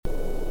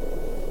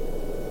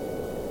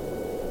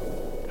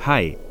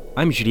Hi,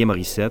 I'm Julien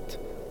Morissette,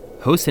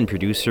 host and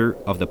producer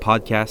of the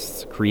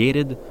podcasts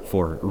created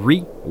for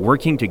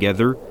Working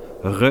Together,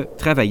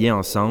 Travailler,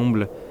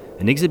 ensemble,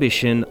 an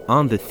exhibition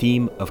on the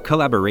theme of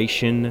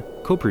collaboration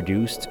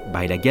co-produced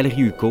by la Galerie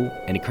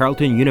UQO and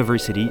Carleton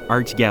University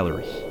Art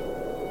Gallery.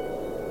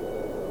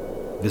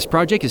 This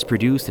project is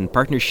produced in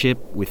partnership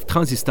with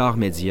Transistor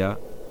Media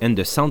and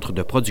the Centre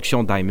de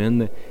Production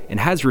Diamond and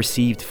has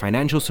received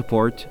financial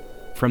support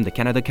from the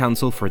Canada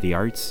Council for the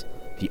Arts,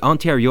 the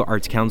Ontario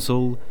Arts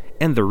Council,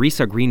 and the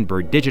Risa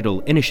Greenberg Digital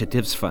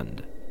Initiatives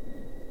Fund.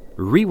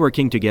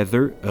 Working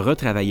Together,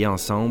 Travailler,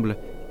 ensemble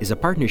is a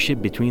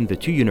partnership between the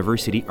two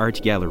university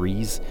art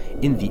galleries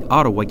in the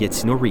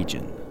Ottawa-Gatineau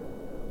region.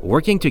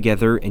 Working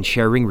together and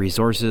sharing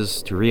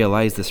resources to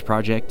realize this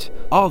project,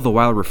 all the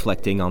while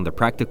reflecting on the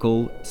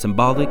practical,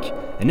 symbolic,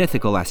 and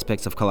ethical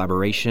aspects of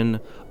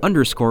collaboration,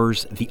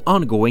 underscores the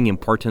ongoing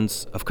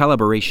importance of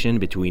collaboration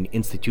between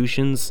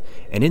institutions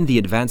and in the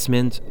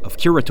advancement of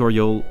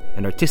curatorial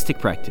and artistic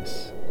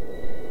practice.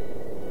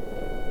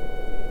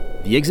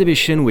 The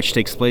exhibition, which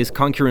takes place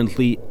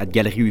concurrently at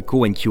Galerie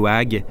UQO and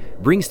QAG,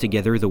 brings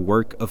together the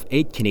work of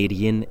 8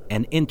 Canadian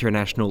and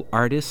international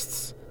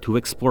artists to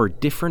explore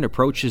different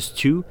approaches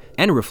to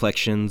and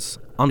reflections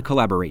on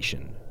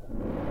collaboration.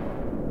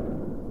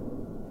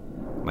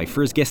 My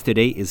first guest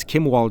today is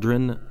Kim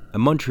Waldron, a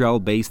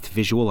Montreal-based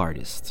visual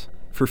artist.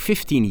 For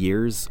 15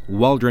 years,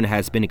 Waldron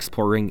has been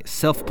exploring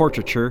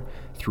self-portraiture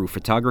through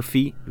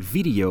photography,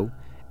 video,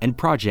 and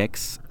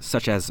projects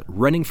such as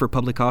running for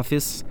public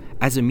office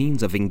as a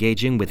means of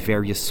engaging with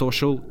various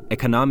social,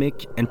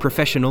 economic, and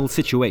professional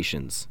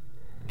situations.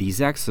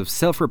 These acts of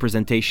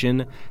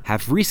self-representation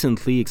have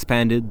recently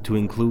expanded to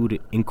include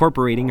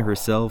incorporating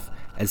herself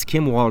as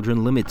Kim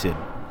Waldron Limited,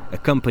 a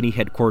company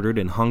headquartered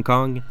in Hong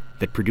Kong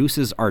that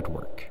produces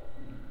artwork.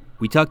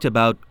 We talked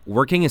about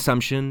Working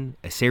Assumption,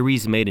 a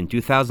series made in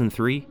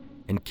 2003,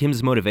 and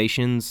Kim's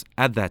motivations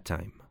at that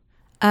time.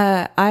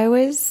 I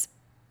was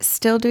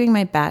still doing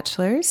my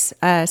bachelor's,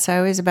 so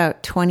I was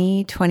about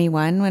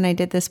 21 when I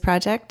did this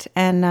project,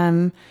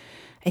 and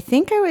I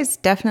think I was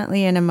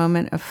definitely in a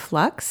moment of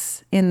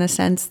flux in the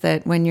sense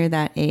that when you're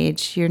that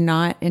age, you're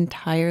not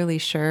entirely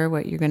sure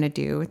what you're going to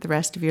do with the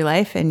rest of your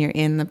life, and you're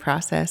in the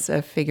process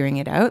of figuring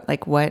it out.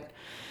 Like, what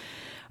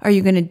are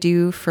you going to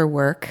do for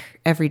work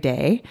every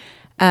day,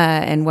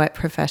 and what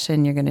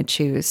profession you're going to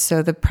choose?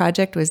 So the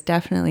project was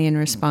definitely in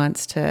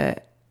response to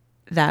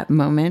that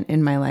moment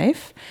in my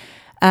life.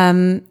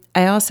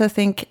 I also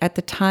think at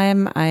the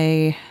time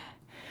I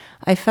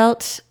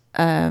felt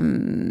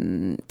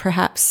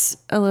perhaps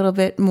a little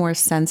bit more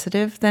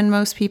sensitive than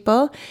most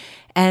people.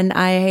 And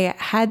I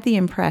had the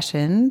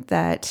impression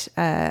that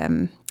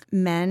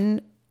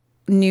men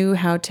knew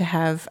how to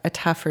have a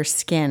tougher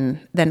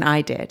skin than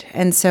I did.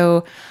 And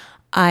so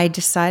I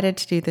decided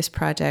to do this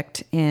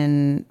project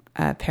in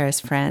Paris,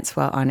 France,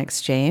 while on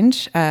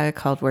exchange,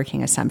 called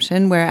Working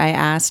Assumption, where I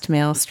asked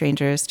male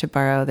strangers to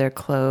borrow their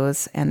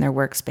clothes and their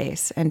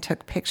workspace and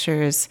took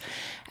pictures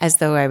as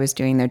though I was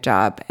doing their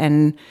job.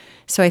 And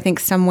so I think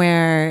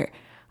somewhere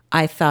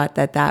I thought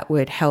that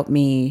would help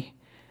me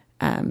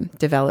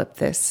develop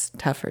this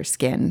tougher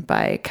skin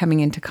by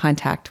coming into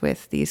contact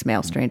with these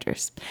male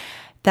strangers.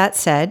 That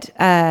said,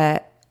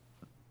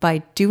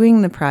 by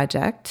doing the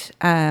project,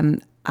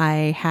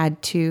 I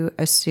had to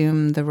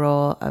assume the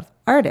role of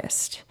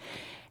artist.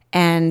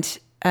 And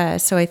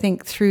so I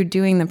think through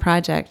doing the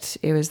project,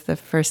 it was the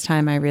first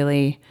time I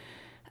really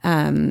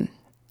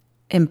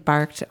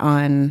embarked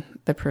on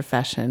the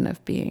profession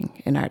of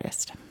being an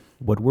artist.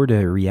 What were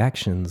the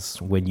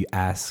reactions when you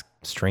asked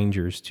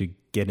strangers to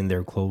get in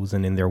their clothes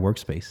and in their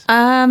workspace?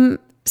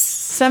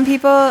 Some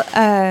people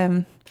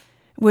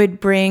would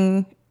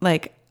bring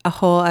like a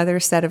whole other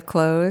set of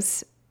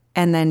clothes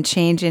and then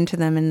change into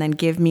them and then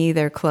give me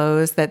their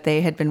clothes that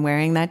they had been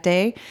wearing that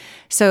day.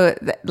 So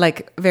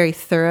like very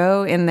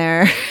thorough in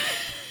their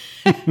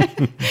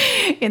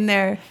in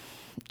their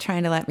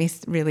trying to let me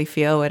really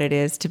feel what it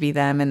is to be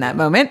them in that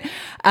moment.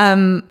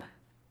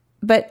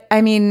 But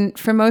I mean,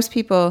 for most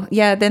people,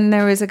 yeah, then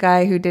there was a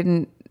guy who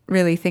didn't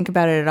really think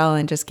about it at all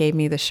and just gave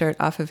me the shirt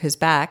off of his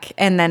back.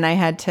 And then I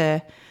had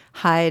to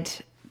hide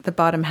the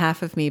bottom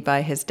half of me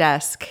by his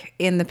desk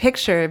in the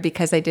picture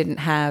because I didn't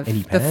have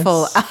the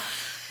full...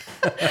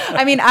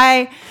 I mean,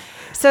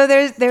 so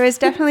there was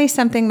definitely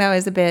something that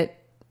was a bit,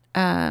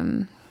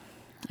 I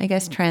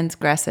guess,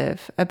 transgressive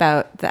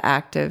about the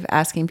act of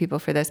asking people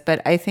for this.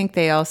 But I think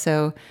they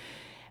also...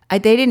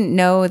 they didn't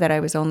know that I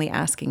was only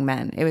asking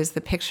men. It was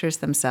the pictures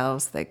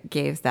themselves that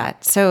gave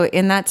that. So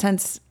in that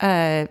sense,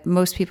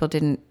 most people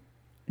didn't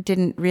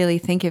really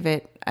think of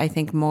it, I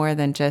think, more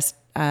than just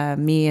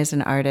me as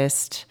an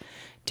artist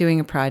doing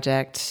a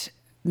project,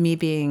 me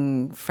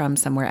being from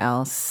somewhere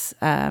else,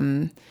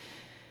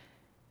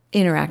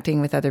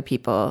 interacting with other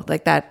people.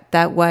 Like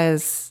that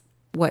was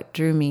what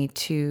drew me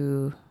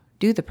to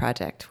do the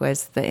project,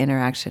 was the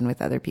interaction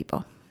with other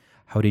people.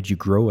 How did you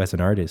grow as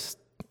an artist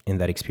in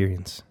that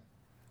experience?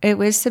 It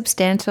was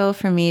substantial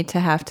for me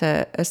to have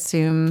to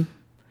assume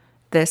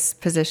this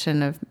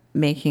position of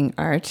making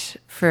art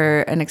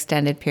for an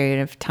extended period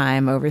of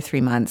time, over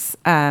 3 months,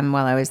 while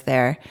I was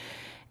there,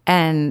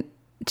 and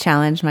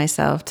challenged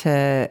myself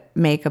to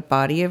make a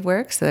body of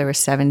work. So there were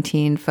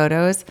 17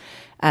 photos,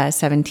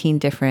 17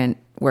 different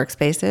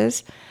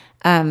workspaces.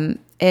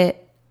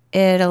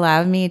 It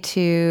allowed me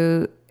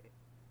to,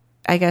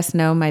 I guess,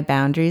 know my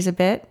boundaries a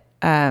bit.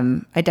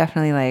 I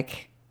definitely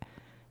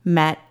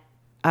met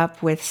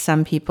up with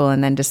some people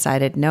and then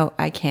decided, no,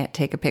 I can't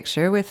take a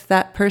picture with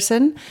that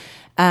person.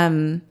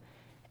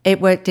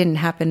 It didn't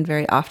happen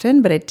very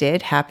often, but it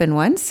did happen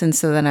once. And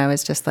so then I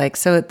was just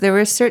so there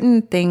were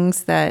certain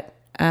things that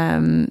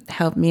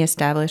helped me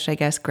establish, I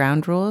guess,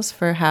 ground rules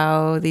for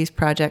how these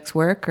projects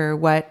work or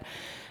what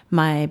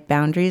my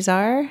boundaries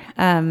are.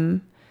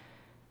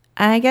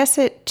 I guess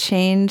it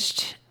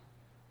changed.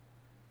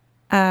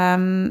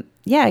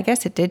 I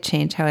guess it did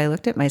change how I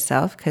looked at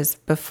myself, because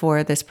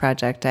before this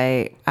project,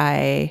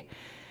 I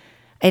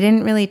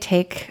didn't really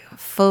take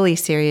fully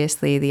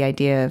seriously the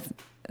idea of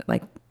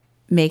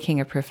making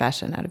a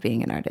profession out of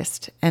being an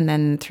artist. And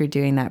then through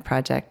doing that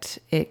project,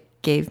 it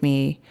gave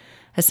me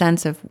a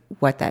sense of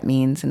what that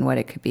means and what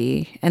it could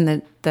be.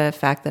 And the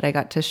fact that I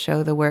got to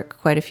show the work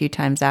quite a few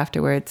times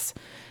afterwards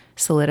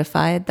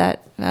solidified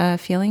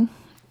that feeling.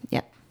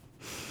 Yeah.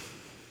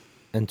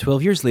 And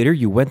 12 years later,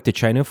 you went to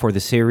China for the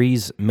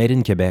series Made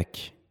in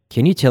Quebec.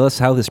 Can you tell us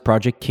how this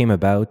project came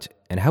about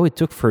and how it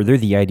took further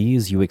the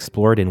ideas you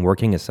explored in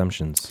Working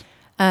Assumptions?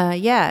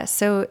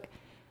 So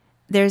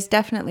there's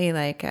definitely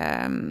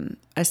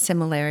a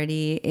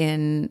similarity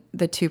in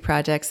the two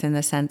projects in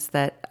the sense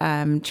that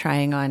I'm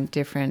trying on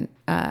different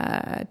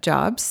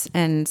jobs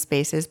and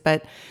spaces,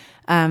 but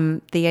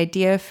the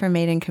idea for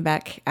Made in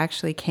Quebec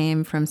actually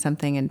came from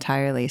something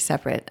entirely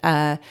separate.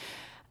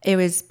 It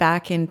was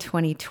back in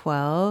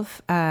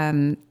 2012,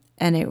 and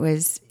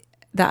the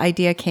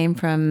idea came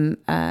from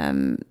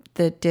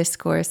the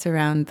discourse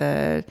around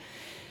the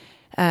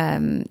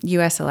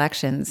U.S.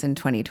 elections in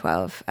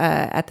 2012.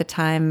 At the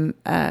time,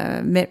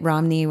 Mitt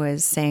Romney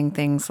was saying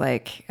things or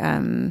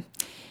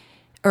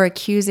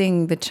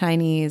accusing the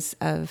Chinese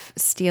of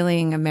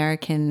stealing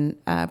American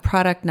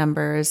product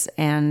numbers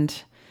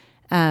and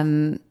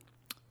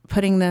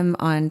putting them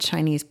on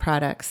Chinese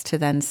products to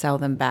then sell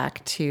them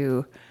back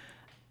to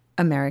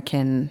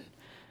American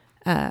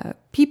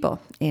people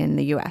in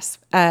the U.S.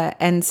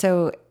 And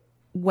so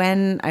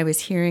when I was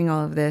hearing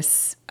all of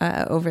this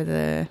over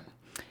the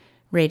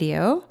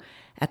radio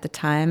at the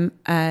time,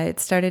 it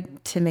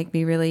started to make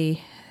me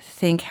really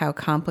think how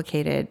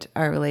complicated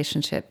our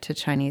relationship to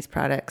Chinese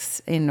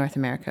products in North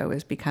America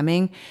was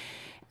becoming.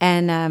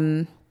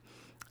 And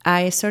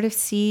I started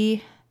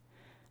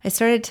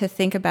to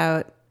think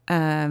about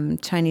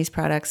Chinese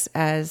products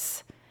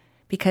as,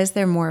 because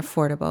they're more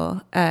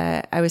affordable,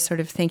 I was sort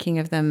of thinking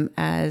of them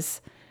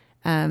as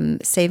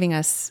saving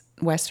us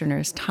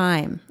Westerners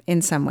time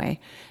in some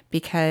way,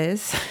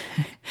 because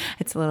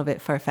it's a little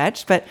bit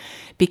far-fetched, but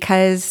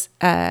because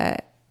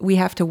we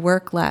have to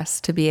work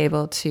less to be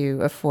able to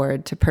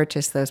afford to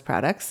purchase those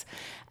products.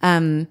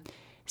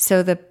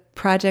 So the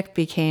project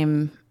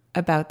became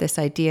about this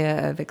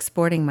idea of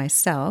exporting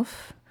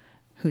myself,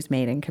 who's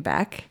made in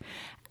Quebec,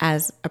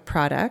 as a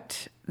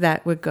product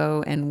that would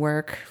go and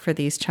work for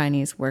these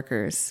Chinese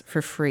workers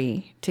for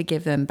free to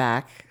give them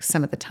back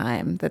some of the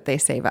time that they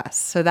save us.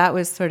 So that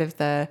was sort of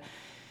the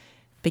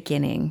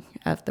beginning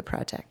of the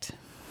project.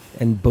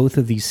 And both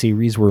of these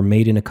series were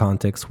made in a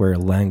context where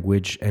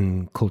language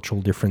and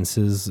cultural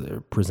differences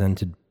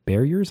presented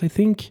barriers, I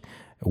think.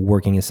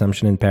 Working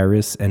Assumption in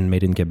Paris and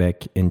Made in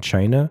Quebec in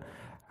China.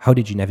 How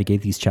did you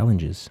navigate these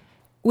challenges?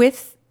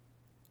 With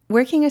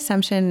Working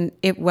Assumption,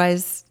 it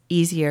was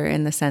easier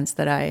in the sense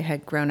that I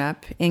had grown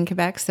up in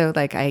Quebec. So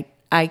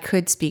I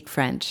could speak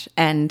French,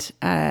 and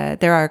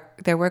there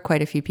were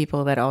quite a few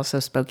people that also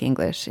spoke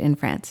English in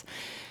France.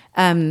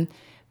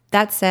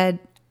 That said,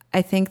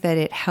 I think that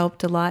it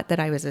helped a lot that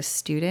I was a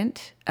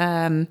student.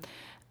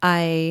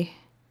 I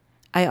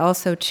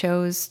also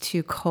chose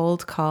to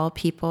cold call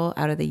people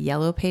out of the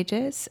yellow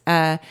pages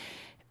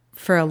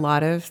for a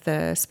lot of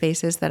the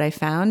spaces that I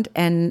found.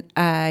 And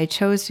I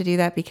chose to do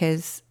that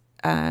because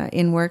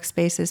in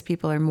workspaces,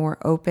 people are more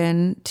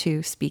open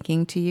to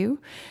speaking to you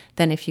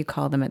than if you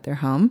call them at their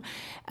home.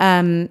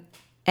 And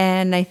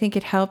I think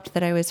it helped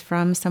that I was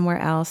from somewhere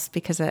else,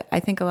 because I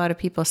think a lot of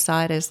people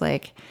saw it as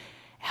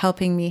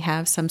helping me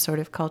have some sort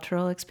of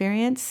cultural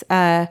experience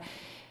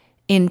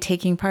in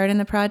taking part in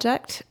the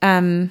project.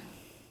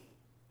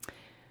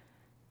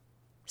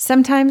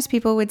 Sometimes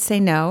people would say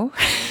no.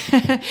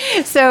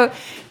 So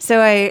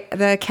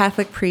the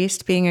Catholic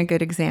priest being a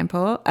good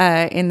example,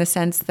 in the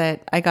sense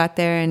that I got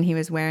there and he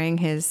was wearing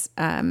his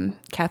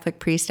Catholic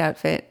priest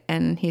outfit,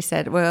 and he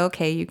said, well,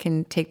 okay, you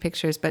can take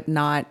pictures, but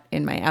not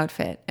in my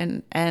outfit,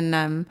 and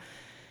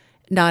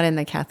not in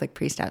the Catholic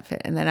priest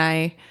outfit. And then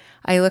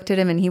I looked at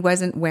him and he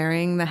wasn't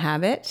wearing the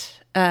habit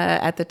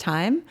at the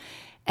time.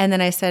 And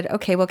then I said,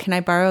 okay, well, can I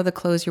borrow the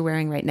clothes you're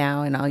wearing right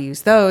now? And I'll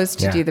use those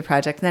to do the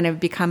project. And then it would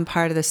become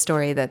part of the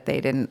story that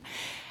they didn't.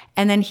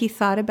 And then he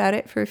thought about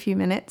it for a few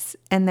minutes,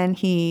 and then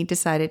he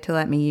decided to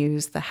let me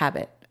use the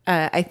habit.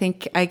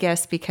 I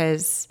guess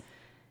because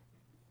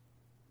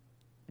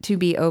to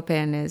be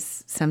open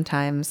is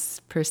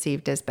sometimes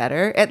perceived as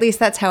better. At least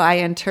that's how I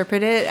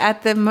interpret it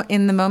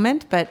in the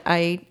moment. But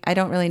I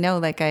don't really know.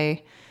 Like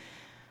I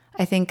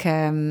think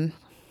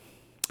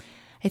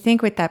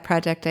with that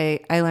project, I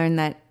learned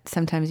that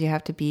sometimes you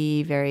have to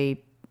be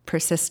very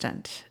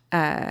persistent,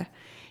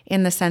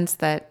 in the sense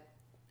that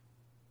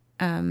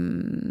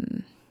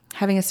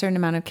having a certain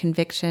amount of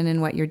conviction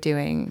in what you're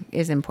doing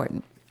is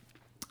important,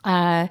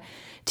 to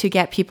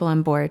get people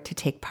on board to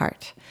take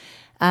part.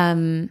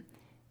 In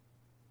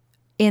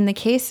the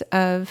case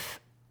of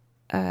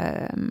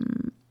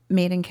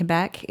Made in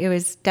Quebec, it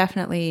was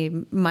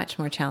definitely much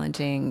more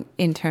challenging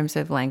in terms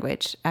of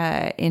language.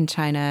 In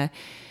China,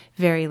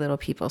 very little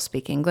people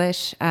speak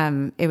English.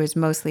 It was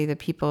mostly the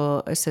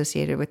people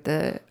associated with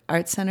the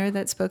art center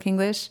that spoke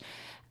English.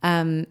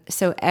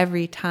 So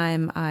every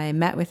time I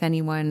met with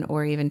anyone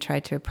or even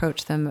tried to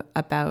approach them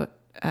about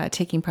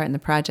taking part in the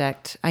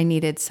project, I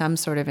needed some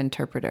sort of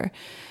interpreter.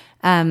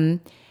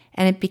 And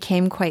it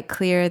became quite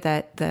clear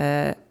that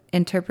the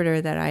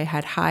interpreter that I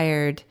had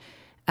hired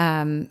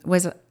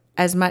was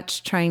as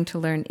much trying to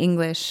learn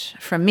English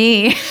from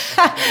me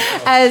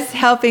as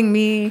helping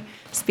me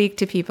speak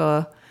to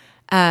people.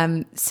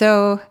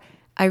 So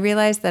I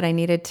realized that I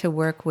needed to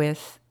work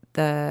with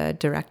the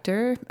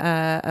director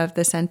of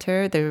the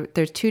center.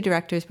 There's two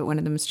directors, but one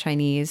of them is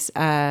Chinese,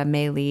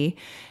 Mei Li.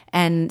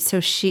 And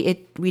so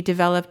we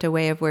developed a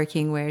way of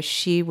working where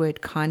she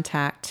would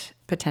contact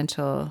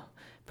potential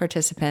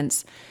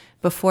participants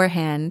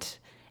beforehand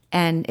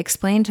and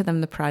explain to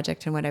them the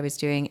project and what I was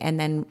doing. And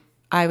then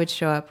I would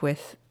show up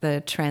with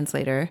the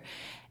translator,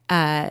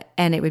 and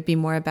it would be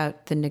more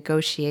about the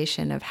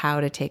negotiation of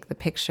how to take the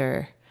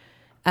picture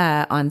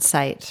on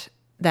site.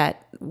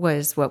 That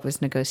was what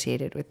was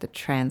negotiated with the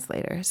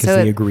translator. Because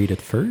they agreed at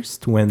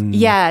first when...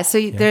 Yeah, so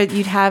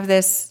you'd have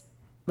this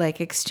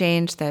like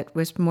exchange that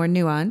was more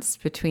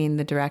nuanced between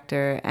the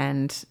director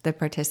and the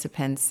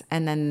participants,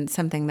 and then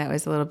something that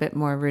was a little bit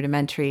more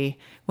rudimentary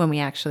when we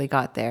actually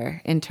got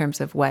there in terms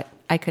of what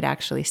I could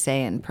actually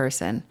say in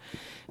person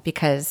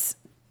because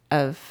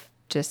of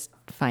just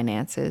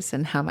finances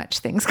and how much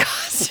things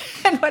cost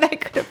and what I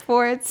could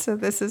afford. So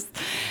this is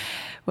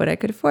what I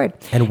could afford.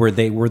 And were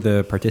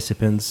the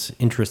participants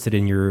interested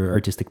in your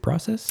artistic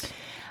process?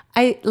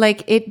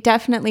 It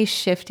definitely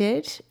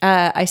shifted.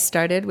 I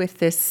started with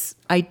this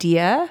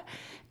idea,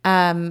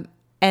 and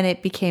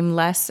it became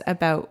less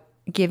about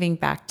giving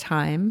back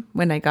time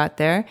when I got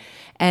there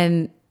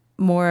and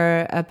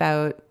more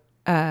about,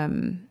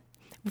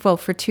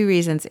 for two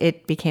reasons,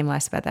 it became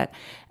less about that.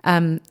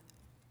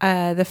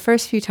 The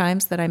first few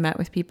times that I met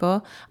with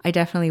people, I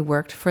definitely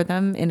worked for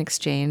them in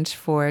exchange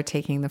for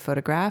taking the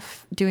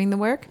photograph, doing the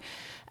work.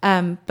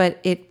 But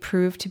it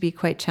proved to be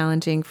quite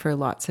challenging for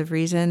lots of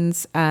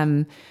reasons.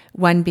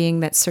 One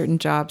being that certain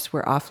jobs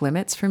were off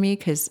limits for me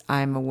because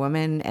I'm a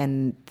woman,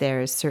 and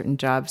there's certain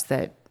jobs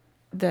that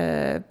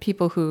the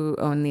people who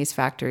own these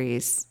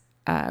factories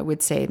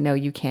would say, no,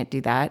 you can't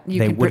do that.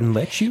 They wouldn't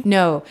let you?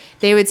 No.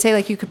 They would say,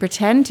 like, you could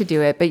pretend to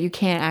do it, but you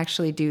can't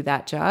actually do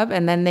that job.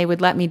 And then they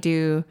would let me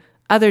do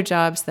other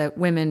jobs that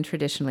women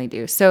traditionally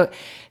do. So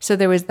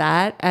there was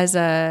that as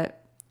a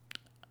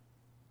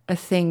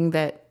thing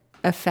that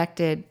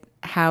affected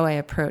how I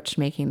approached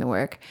making the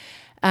work.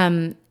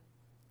 And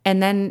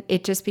then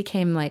it just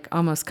became like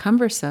almost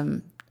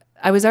cumbersome.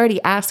 I was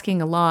already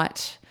asking a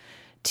lot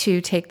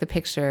to take the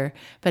picture,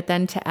 but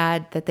then to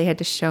add that they had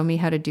to show me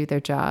how to do their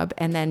job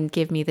and then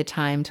give me the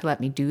time to let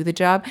me do the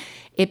job,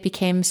 it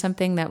became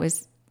something that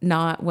was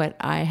not what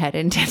I had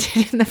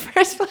intended in the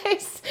first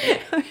place.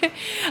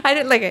 I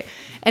didn't like it.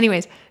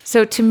 Anyways,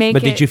 so to make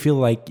But did you feel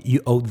like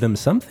you owed them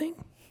something?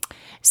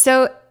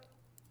 So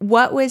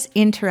what was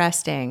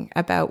interesting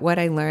about what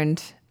I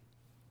learned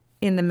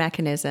in the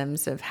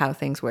mechanisms of how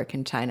things work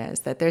in China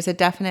is that there's a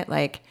definite,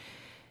 like,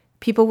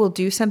 people will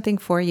do something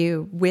for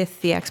you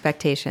with the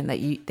expectation that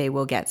they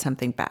will get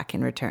something back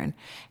in return.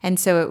 And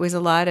so it was a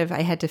lot of,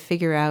 I had to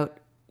figure out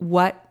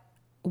what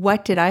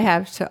did I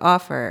have to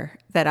offer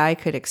that I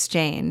could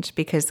exchange,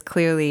 because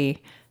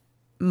clearly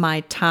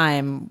my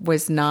time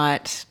was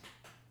not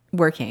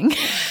working.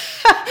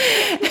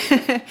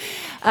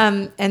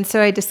 And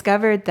so I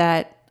discovered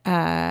that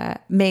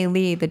Mei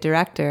Li, the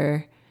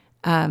director,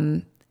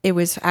 it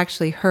was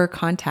actually her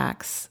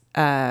contacts,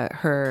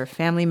 her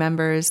family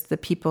members, the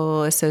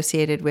people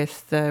associated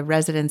with the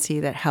residency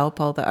that help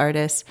all the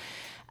artists.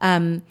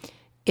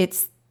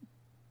 It's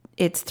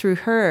through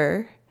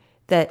her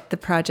that the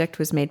project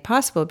was made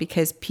possible,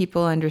 because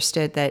people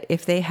understood that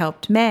if they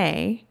helped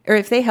Mei, or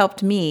if they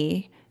helped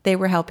me, they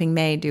were helping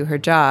Mei do her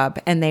job,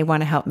 and they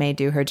want to help Mei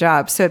do her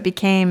job. So it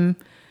became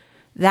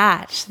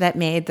that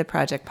made the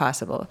project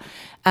possible,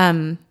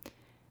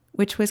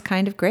 which was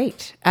kind of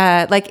great.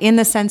 Like in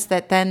the sense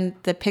that then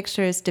the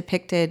pictures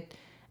depicted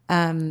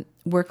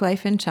work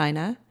life in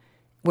China,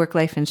 work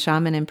life in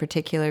Xiamen in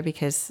particular,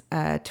 because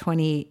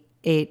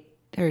 28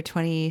 or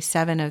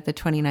 27 of the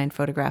 29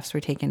 photographs were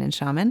taken in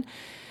Xiamen,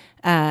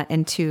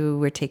 and 2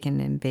 were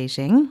taken in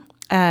Beijing.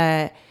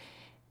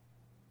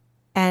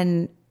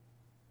 And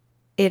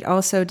it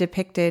also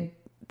depicted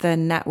the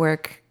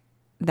network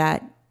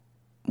that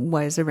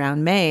was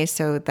around May.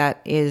 So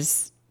that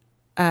is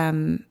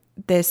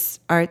this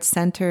arts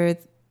center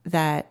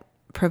that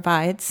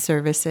provides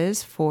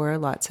services for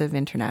lots of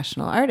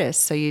international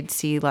artists. So you'd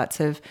see lots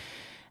of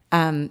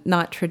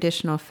not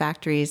traditional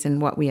factories in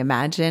what we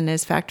imagine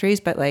as factories,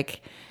 but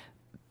like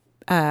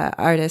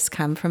artists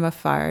come from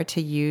afar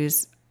to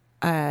use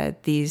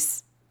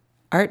these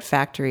art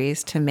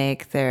factories to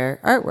make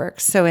their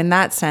artworks. So in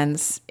that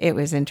sense, it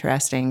was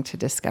interesting to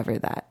discover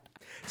that.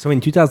 So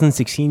in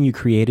 2016, you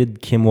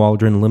created Kim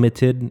Waldron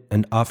Limited,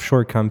 an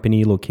offshore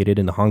company located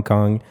in Hong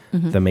Kong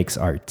that makes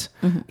art.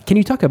 Can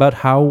you talk about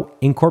how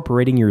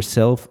incorporating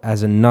yourself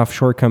as an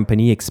offshore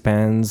company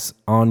expands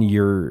on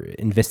your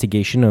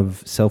investigation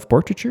of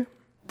self-portraiture?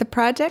 The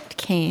project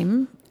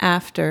came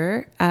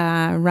after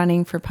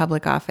running for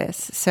public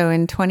office. So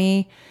in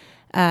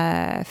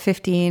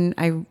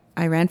 2015,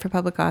 I ran for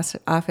public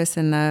office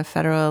in the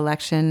federal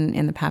election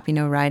in the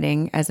Papineau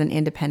riding as an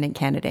independent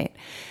candidate.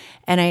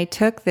 And I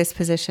took this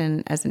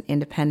position as an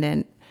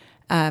independent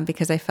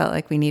because I felt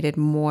like we needed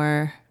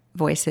more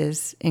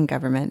voices in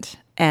government.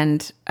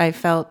 And I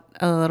felt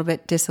a little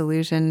bit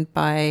disillusioned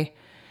by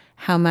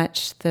how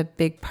much the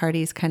big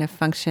parties kind of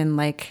function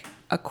like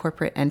a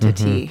corporate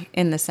entity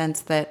in the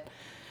sense that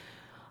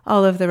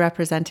all of the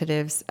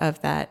representatives of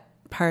that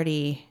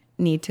party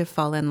need to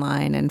fall in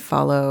line and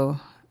follow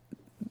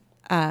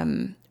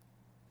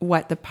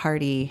what the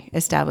party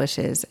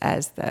establishes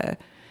as the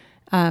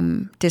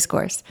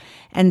discourse.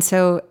 And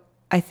so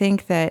I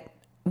think that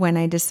when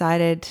I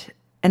decided,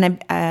 when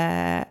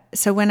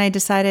I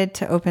decided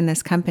to open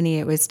this company,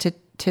 it was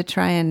to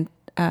try and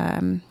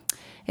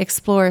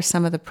explore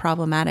some of the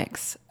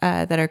problematics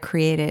that are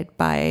created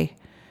by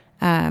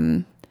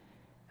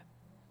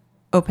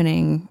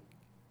opening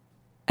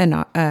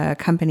a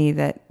company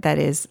that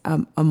is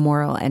a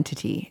moral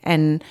entity.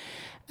 And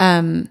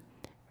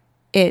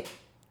it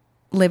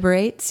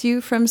liberates you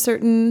from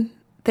certain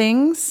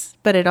things,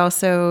 but it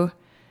also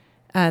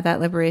that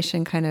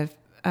liberation kind of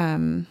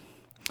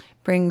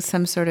brings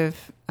some sort of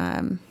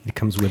it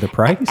comes with a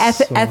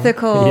price,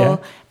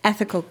 ethical,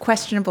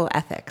 questionable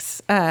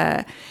ethics.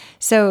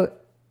 So,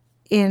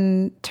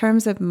 in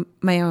terms of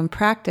my own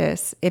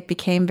practice, it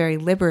became very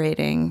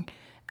liberating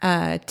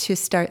to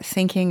start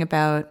thinking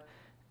about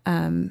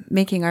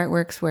making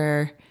artworks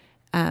where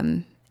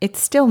it's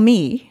still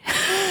me.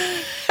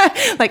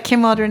 Like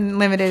Kim Waldron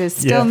Limited is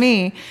still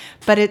me,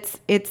 but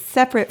it's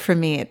separate from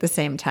me at the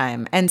same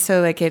time. And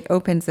so like it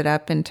opens it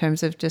up in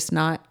terms of just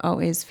not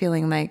always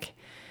feeling like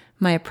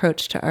my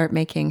approach to art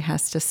making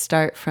has to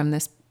start from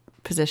this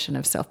position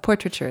of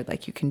self-portraiture.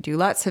 Like you can do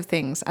lots of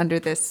things under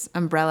this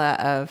umbrella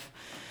of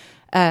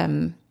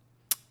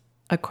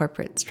a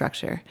corporate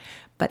structure.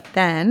 But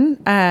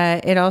then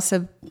it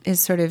also is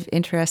sort of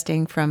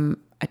interesting from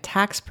a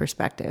tax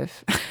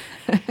perspective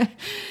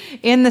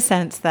in the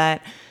sense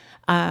that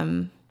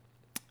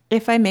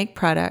if I make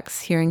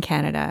products here in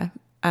Canada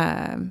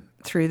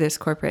through this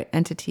corporate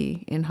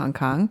entity in Hong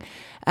Kong,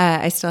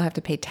 I still have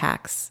to pay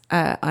tax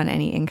on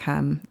any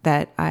income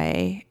that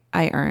I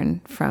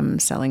earn from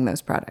selling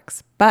those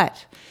products.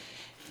 But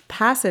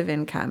passive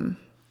income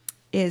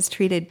is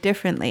treated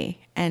differently,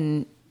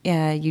 and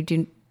you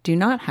do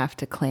not have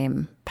to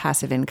claim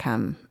passive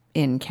income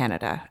in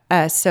Canada.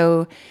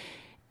 So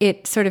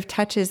it sort of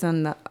touches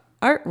on the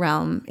art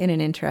realm in an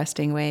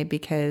interesting way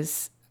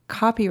because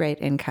copyright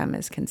income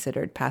is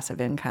considered passive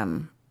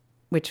income,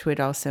 which would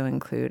also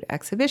include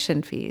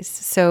exhibition fees.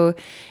 So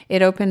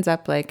it opens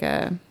up like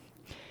I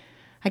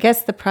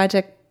guess the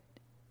project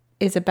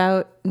is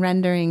about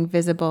rendering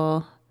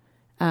visible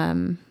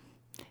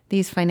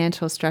these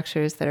financial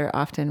structures that are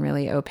often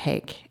really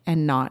opaque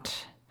and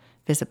not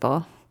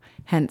visible,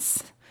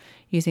 hence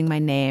using my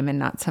name and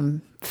not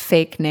some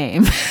fake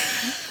name.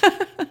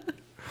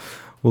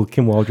 Well,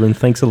 Kim Waldron,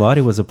 thanks a lot.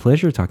 It was a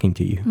pleasure talking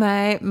to you.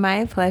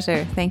 My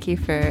pleasure. Thank you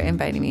for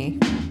inviting me.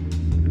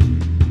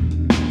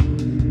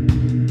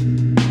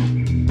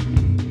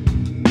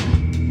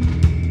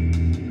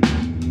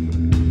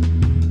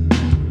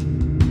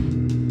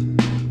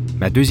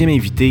 Ma deuxième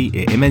invitée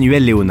est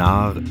Emmanuelle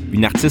Léonard,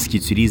 une artiste qui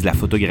utilise la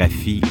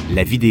photographie,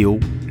 la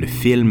vidéo, le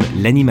film,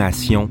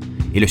 l'animation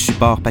et le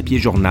support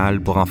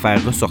papier-journal pour en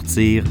faire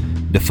ressortir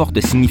de fortes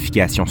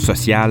significations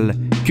sociales,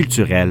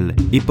 culturelles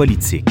et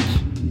politiques.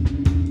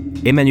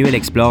 Emmanuelle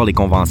explore les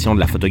conventions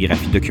de la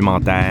photographie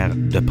documentaire,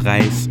 de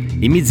presse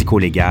et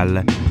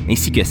médico-légale,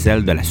 ainsi que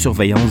celles de la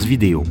surveillance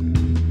vidéo.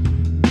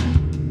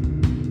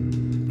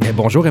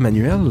 Bonjour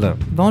Emmanuelle.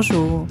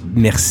 Bonjour.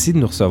 Merci de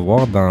nous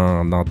recevoir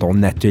dans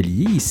ton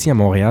atelier ici à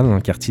Montréal, dans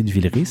le quartier de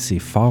Villeray. C'est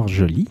fort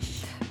joli.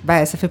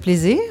 Ben, ça fait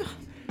plaisir.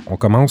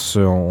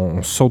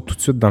 On saute tout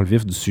de suite dans le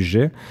vif du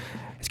sujet.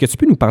 Est-ce que tu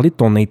peux nous parler de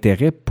ton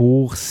intérêt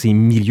pour ces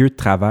milieux de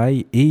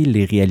travail et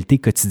les réalités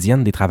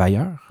quotidiennes des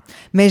travailleurs?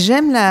 Mais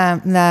j'aime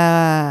la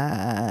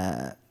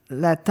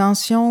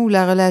tension ou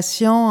la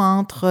relation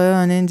entre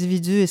un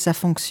individu et sa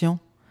fonction.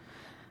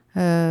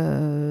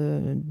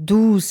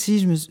 D'où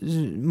aussi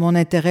mon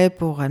intérêt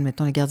pour,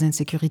 admettons, les gardiens de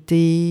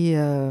sécurité,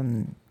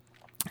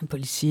 les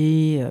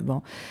policiers,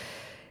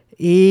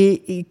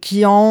 et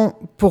qui ont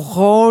pour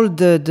rôle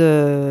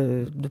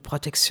de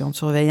protection, de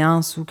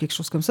surveillance ou quelque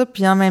chose comme ça.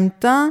 Puis en même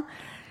temps,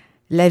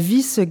 la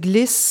vie se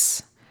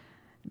glisse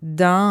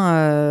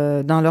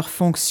dans leurs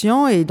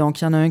fonctions, et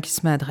donc il y en a un qui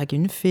se met à draguer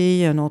une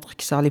fille, un autre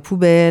qui sort les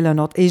poubelles, un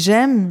autre. Et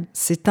j'aime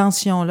ces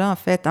tensions-là, en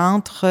fait,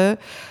 entre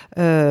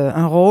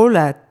un rôle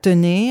à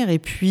tenir et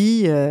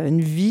puis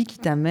une vie qui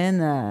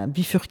t'amène à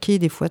bifurquer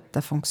des fois de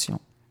ta fonction.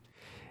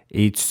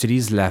 Et tu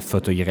utilises la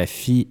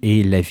photographie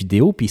et la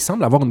vidéo, puis il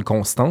semble avoir une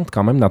constante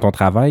quand même dans ton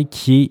travail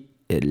qui est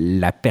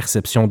la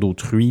perception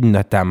d'autrui,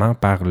 notamment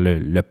par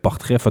le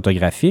portrait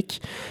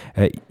photographique.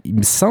 Il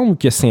me semble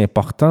que c'est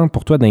important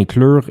pour toi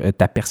d'inclure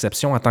ta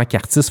perception en tant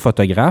qu'artiste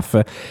photographe.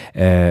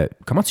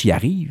 Comment tu y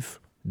arrives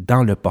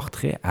dans le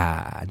portrait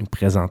à nous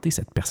présenter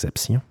cette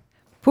perception?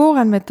 Pour,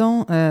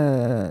 admettons,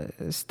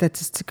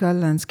 Statistical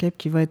Landscape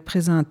qui va être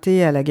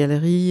présenté à la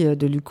Galerie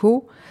de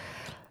l'UQO,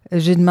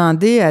 j'ai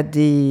demandé à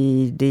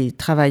des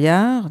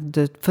travailleurs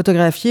de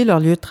photographier leur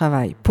lieu de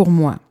travail, pour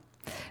moi.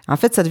 En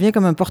fait, ça devient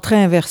comme un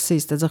portrait inversé,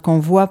 c'est-à-dire qu'on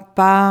voit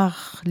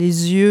par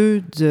les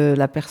yeux de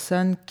la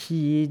personne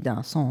qui est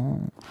dans son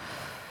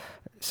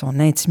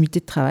intimité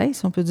de travail,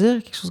 si on peut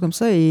dire, quelque chose comme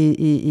ça,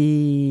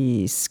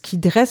 et ce qui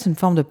dresse une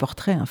forme de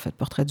portrait, en fait,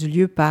 portrait du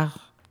lieu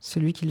par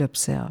celui qui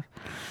l'observe.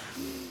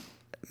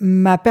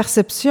 Ma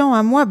perception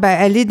à moi,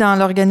 elle est dans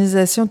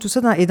l'organisation, tout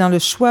ça, et dans le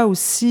choix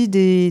aussi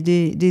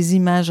des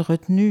images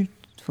retenues,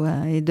 tu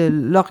vois, et de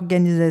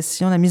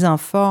l'organisation, la mise en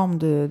forme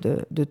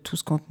de tout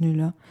ce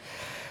contenu-là.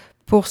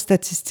 Pour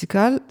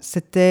Statistical,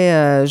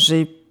 c'était,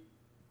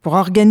 pour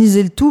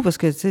organiser le tout, parce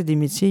que, tu sais, des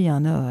métiers, il y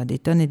en a des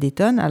tonnes et des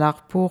tonnes.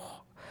 Alors,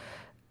 pour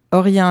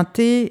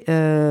orienter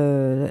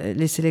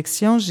les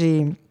sélections,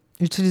 j'ai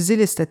utilisé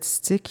les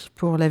statistiques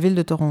pour la ville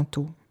de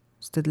Toronto.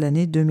 C'était de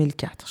l'année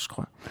 2004, je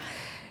crois.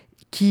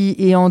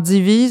 Et on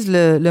divise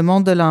le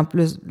monde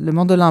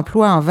de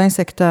l'emploi en 20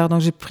 secteurs.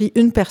 Donc, j'ai pris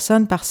une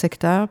personne par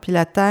secteur, puis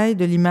la taille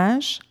de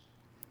l'image,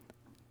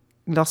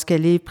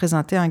 lorsqu'elle est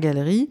présentée en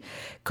galerie,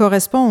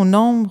 correspond au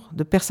nombre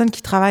de personnes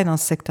qui travaillent dans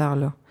ce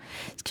secteur-là.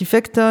 Ce qui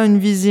fait que tu as une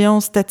vision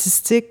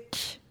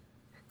statistique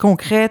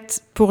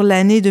concrète pour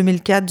l'année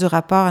 2004 du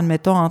rapport,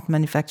 admettons, entre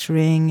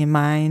manufacturing et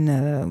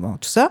mine,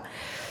 tout ça,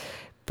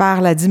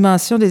 par la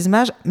dimension des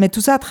images, mais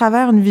tout ça à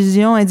travers une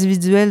vision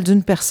individuelle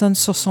d'une personne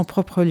sur son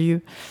propre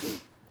lieu.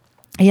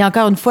 Et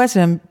encore une fois,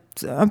 c'est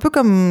un peu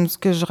comme ce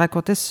que je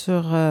racontais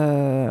sur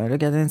le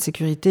gardien de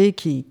sécurité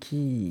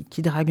qui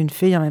drague une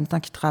fille en même temps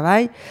qu'il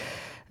travaille.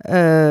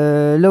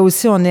 Là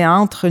aussi, on est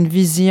entre une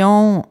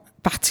vision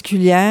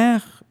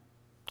particulière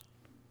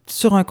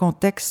sur un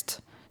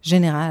contexte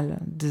général,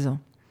 disons.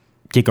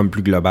 Qui est comme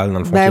plus global, dans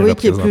le fond, qui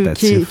est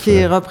représentatif.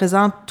 Qui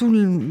représente tout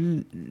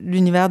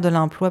l'univers de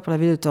l'emploi pour la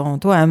ville de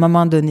Toronto à un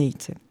moment donné,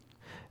 tu sais.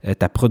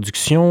 Ta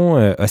production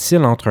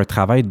oscille entre un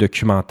travail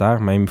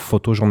documentaire, même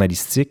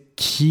photojournalistique,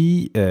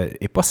 qui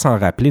n'est pas sans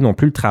rappeler non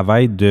plus le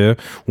travail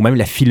ou même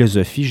la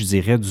philosophie, je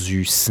dirais,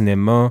 du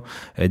cinéma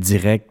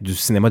direct, du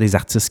cinéma des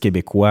artistes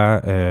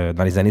québécois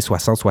dans les années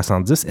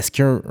 60-70. Est-ce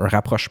qu'il y a un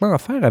rapprochement à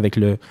faire avec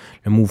le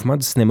mouvement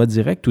du cinéma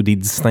direct ou des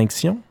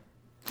distinctions?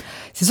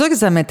 C'est sûr que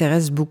ça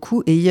m'intéresse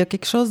beaucoup, et il y a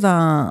quelque chose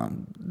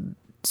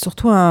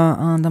surtout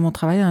dans mon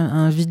travail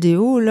en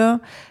vidéo,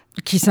 là,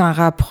 qui s'en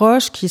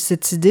rapproche, qui est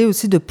cette idée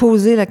aussi de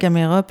poser la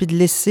caméra puis de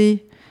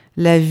laisser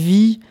la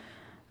vie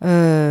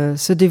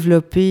se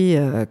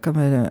développer comme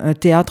un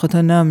théâtre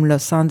autonome, là,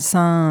 sans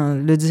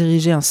le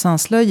diriger en ce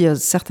sens-là. Il y a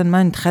certainement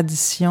une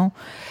tradition.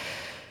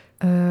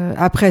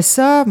 Après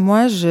ça,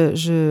 moi,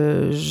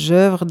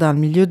 j'œuvre dans le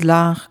milieu de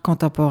l'art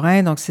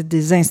contemporain, donc c'est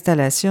des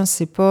installations,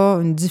 c'est pas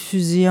une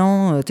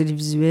diffusion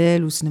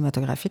télévisuelle ou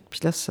cinématographique,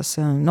 puis là, ça,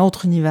 c'est un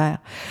autre univers.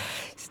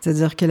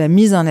 C'est-à-dire que la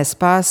mise en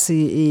espace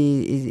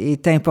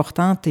est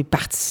importante et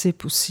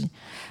participe aussi.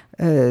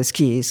 Ce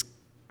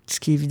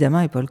qui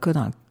évidemment n'est pas le cas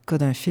dans le cas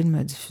d'un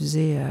film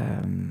diffusé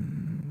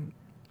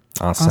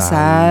en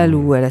salle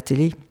ou à la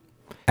télé.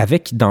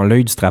 Avec Dans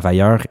l'œil du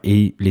travailleur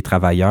et Les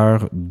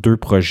travailleurs, deux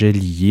projets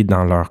liés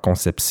dans leur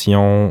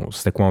conception,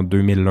 c'était quoi, en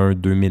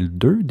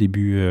 2001-2002,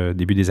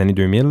 début des années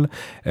 2000,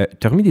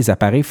 tu as remis des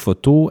appareils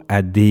photo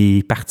à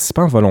des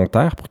participants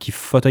volontaires pour qu'ils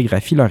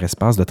photographient leur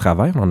espace de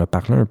travail. On en a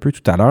parlé un peu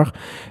tout à l'heure.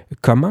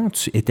 Comment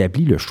tu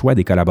établis le choix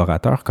des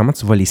collaborateurs? Comment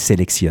tu vas les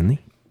sélectionner?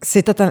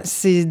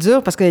 C'est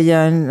dur parce qu'il y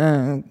a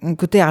un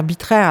côté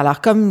arbitraire. Alors,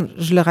 comme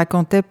je le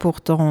racontais pour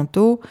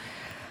Toronto,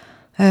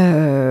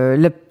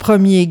 le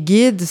premier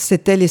guide,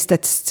 c'était les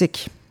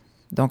statistiques.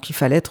 Donc, il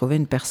fallait trouver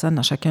une personne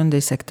dans chacun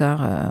des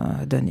secteurs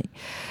donnés.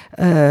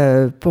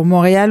 Pour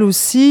Montréal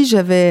aussi,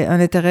 j'avais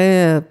un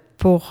intérêt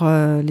pour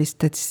les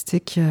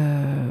statistiques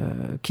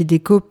qui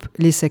découpent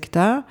les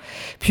secteurs.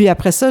 Puis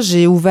après ça,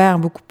 j'ai ouvert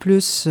beaucoup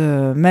plus,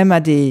 même à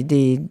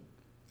des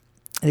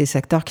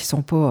secteurs qui ne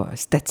sont pas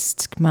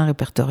statistiquement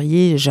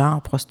répertoriés,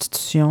 genre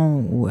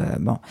prostitution ou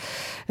bon.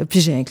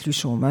 Puis j'ai inclus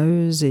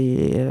chômeuses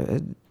et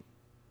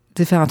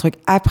différents trucs.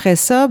 Après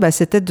ça,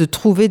 c'était de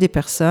trouver des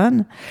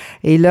personnes.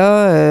 Et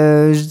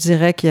là, je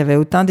dirais qu'il y avait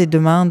autant des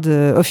demandes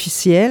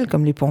officielles,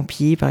 comme les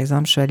pompiers, par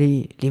exemple. Je suis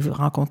allée les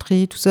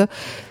rencontrer, tout ça.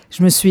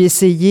 Je me suis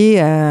essayée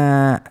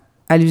à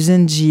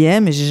l'usine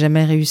GM, mais j'ai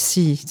jamais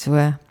réussi, tu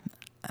vois,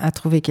 à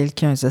trouver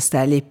quelqu'un. Ça, c'était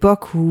à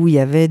l'époque où il y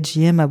avait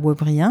GM à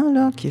Boisbriand,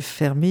 là, qui est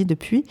fermé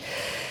depuis.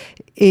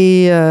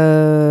 Et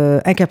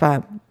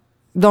incapable.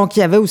 Donc, il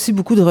y avait aussi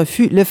beaucoup de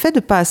refus. Le fait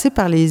de passer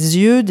par les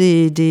yeux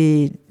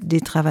des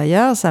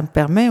travailleurs, ça me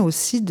permet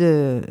aussi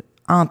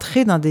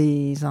d'entrer dans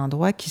des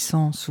endroits qui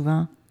sont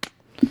souvent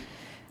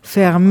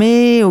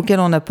fermés,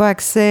 auxquels on n'a pas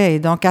accès. Et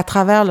donc, à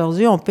travers leurs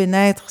yeux, on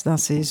pénètre dans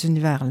ces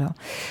univers-là.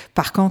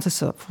 Par contre, c'est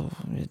ça.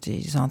 Il y a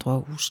des endroits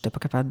où je n'étais pas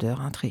capable de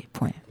rentrer.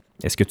 Point.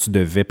 Est-ce que tu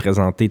devais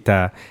présenter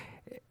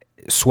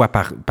soit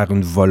par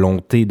une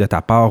volonté de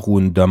ta part ou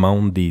une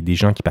demande des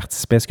gens qui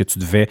participaient, est-ce que tu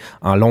devais,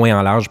 en long et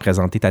en large,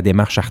 présenter ta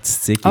démarche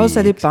artistique?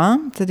 Ça dépend.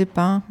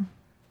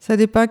 Ça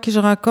dépend qui je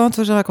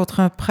rencontre. J'ai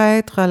rencontré un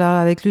prêtre, alors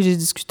avec lui, j'ai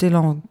discuté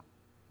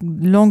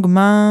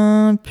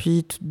longuement,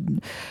 puis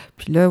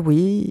là,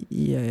 oui,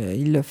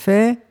 il l'a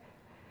fait.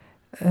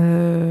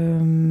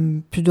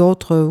 Puis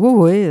d'autres,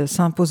 oui,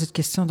 sans poser de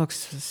questions, donc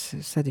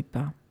ça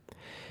dépend.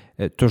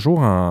 Toujours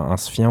en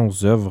se fiant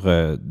aux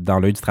œuvres dans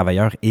l'œil du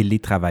travailleur et les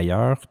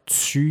travailleurs,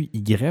 tu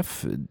y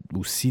greffes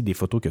aussi des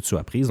photos que tu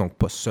as prises, donc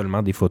pas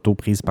seulement des photos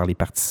prises par les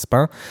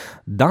participants,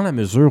 dans la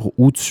mesure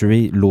où tu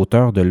es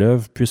l'auteur de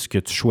l'œuvre,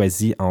 puisque tu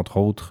choisis, entre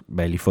autres,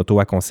 les photos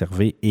à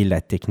conserver et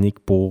la technique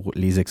pour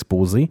les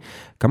exposer.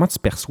 Comment tu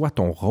perçois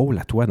ton rôle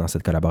à toi dans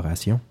cette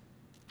collaboration?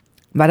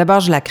 D'abord,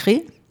 je la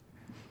crée.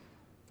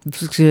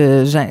 Parce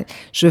que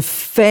je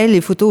fais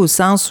les photos au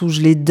sens où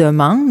je les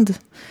demande.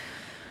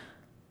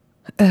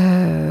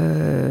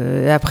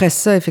 Après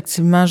ça,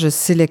 effectivement, je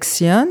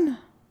sélectionne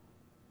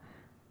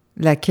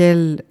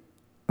laquelle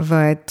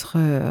va être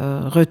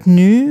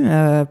retenue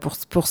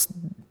pour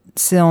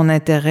son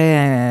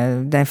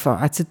intérêt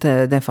à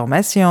titre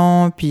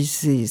d'information, puis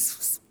ses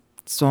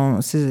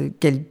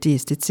qualités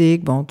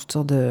esthétiques, toutes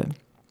sortes de...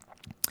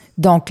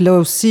 Donc là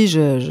aussi,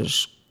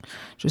 je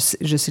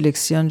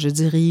sélectionne, je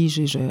dirige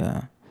et je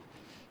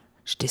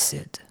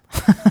décide.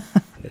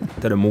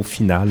 T'as le mot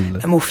final.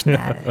 Le mot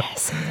final,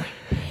 c'est vrai.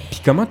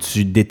 Puis comment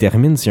tu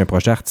détermines si un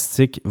projet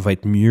artistique va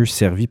être mieux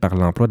servi par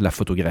l'emploi de la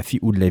photographie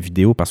ou de la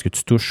vidéo, parce que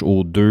tu touches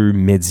aux deux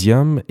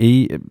médiums,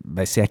 et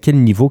c'est à quel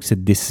niveau que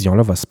cette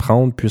décision-là va se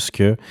prendre,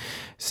 puisque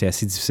c'est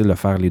assez difficile de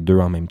faire les deux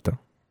en même temps?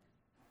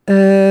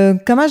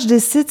 Comment je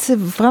décide? C'est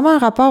vraiment un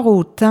rapport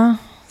au temps.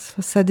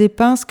 Ça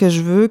dépend ce que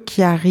je veux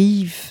qui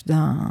arrive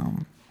dans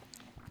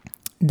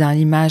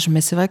l'image.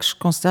 Mais c'est vrai que je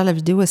considère la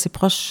vidéo assez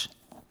proche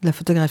de la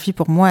photographie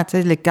pour moi. Tu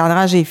sais, le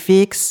cadrage est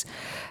fixe,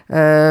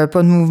 pas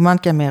de mouvement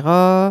de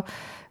caméra,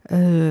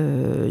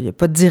 il n'y a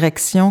pas de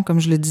direction, comme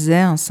je le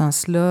disais, en ce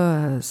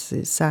sens-là.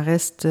 Ça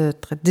reste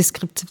très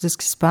descriptif de ce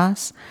qui se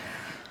passe.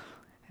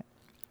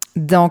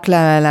 Donc,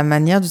 la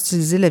manière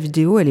d'utiliser la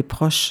vidéo, elle est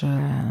proche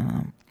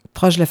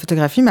de la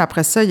photographie. Mais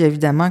après ça, il y a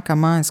évidemment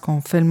comment est-ce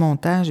qu'on fait le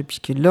montage. Et puis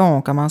que là,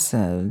 on commence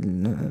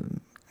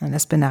un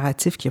aspect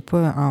narratif qu'il n'y a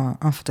pas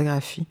en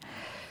photographie.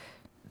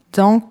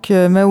 Donc,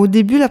 mais au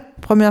début, la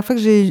première fois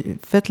que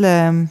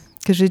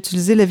j'ai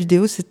utilisé la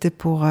vidéo, c'était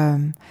pour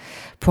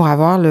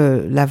avoir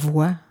la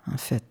voix, en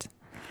fait.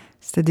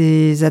 C'était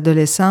des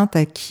adolescentes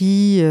à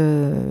qui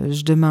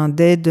je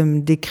demandais de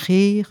me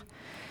décrire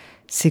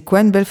c'est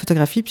quoi une belle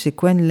photographie, puis c'est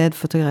quoi une laide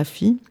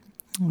photographie.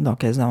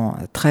 Donc, elles ont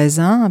 13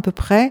 ans à peu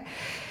près.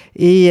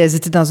 Et elles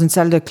étaient dans une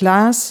salle de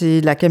classe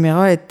et la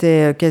caméra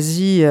était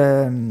quasi...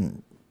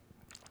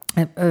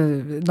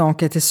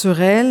 donc, elle était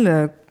sur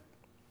elles.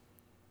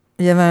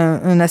 Il y avait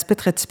un aspect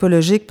très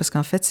typologique parce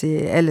qu'en fait, c'est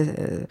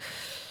elle...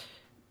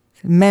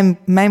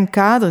 Même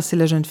cadre, c'est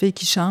la jeune fille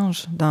qui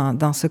change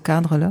dans ce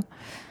cadre-là.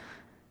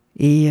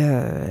 Et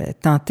elle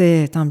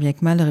tentait, tant bien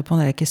que mal, de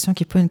répondre à la question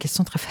qui n'est pas une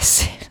question très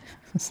facile.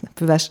 C'est un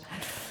peu vache.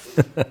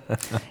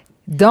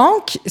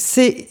 Donc,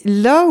 c'est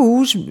là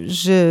où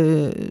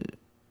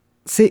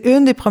c'est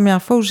une des premières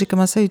fois où j'ai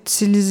commencé à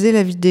utiliser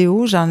la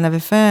vidéo. J'en avais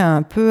fait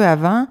un peu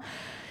avant,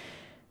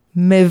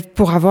 mais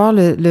pour avoir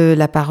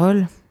la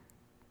parole.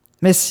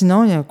 Mais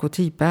sinon, il y a un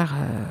côté hyper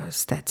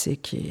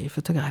statique et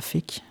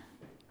photographique.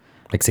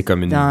 C'est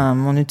comme dans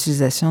mon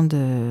utilisation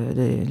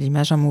de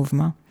l'image en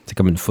mouvement. C'est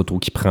comme une photo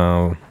qui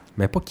prend...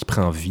 Mais pas qui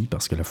prend vie,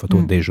 parce que la photo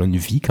a déjà une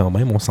vie quand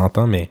même, on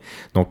s'entend, mais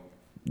donc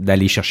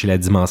d'aller chercher la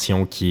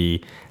dimension qui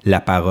est la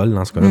parole,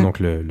 dans ce cas-là, donc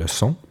le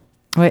son.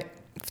 Oui,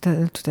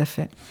 tout à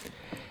fait.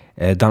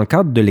 Dans le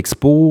cadre de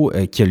l'expo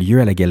qui a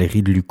lieu à la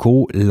Galerie de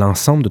l'UQO,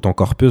 l'ensemble de ton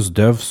corpus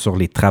d'œuvres sur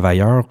les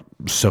travailleurs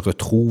se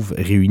retrouve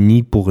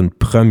réuni pour une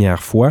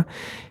première fois.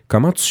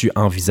 Comment tu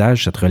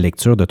envisages cette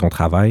relecture de ton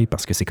travail?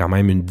 Parce que c'est quand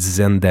même une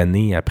dizaine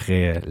d'années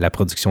après la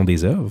production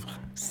des œuvres.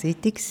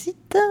 C'est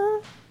excitant!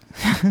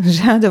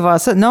 J'ai hâte de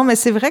voir ça. Non, mais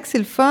c'est vrai que c'est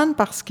le fun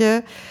parce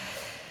que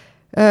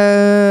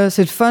c'est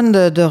le fun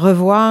de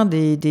revoir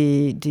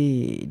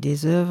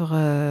des œuvres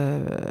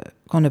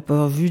qu'on n'a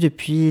pas vues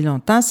depuis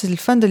longtemps. C'est le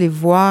fun de les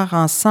voir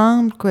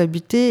ensemble,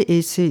 cohabiter.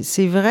 Et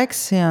c'est vrai que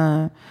c'est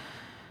un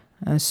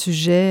un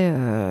sujet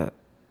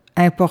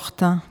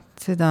important,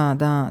 tu sais,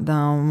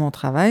 dans mon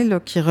travail, là,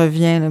 qui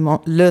revient,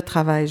 le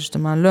travail,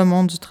 justement, le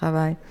monde du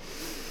travail.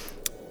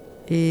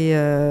 Et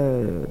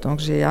donc,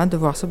 j'ai hâte de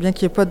voir ça. Bien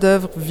qu'il n'y ait pas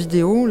d'œuvre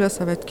vidéo, là,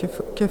 ça va être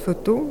que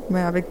photo,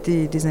 mais avec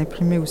des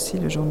imprimés aussi,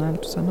 le journal,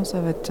 tout ça. Non,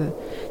 ça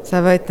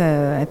va être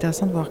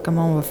intéressant de voir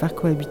comment on va faire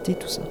cohabiter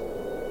tout ça.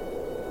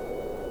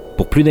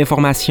 Pour plus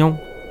d'informations,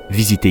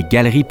 visitez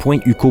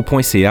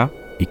galerie.uqo.ca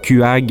et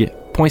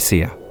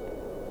qag.ca.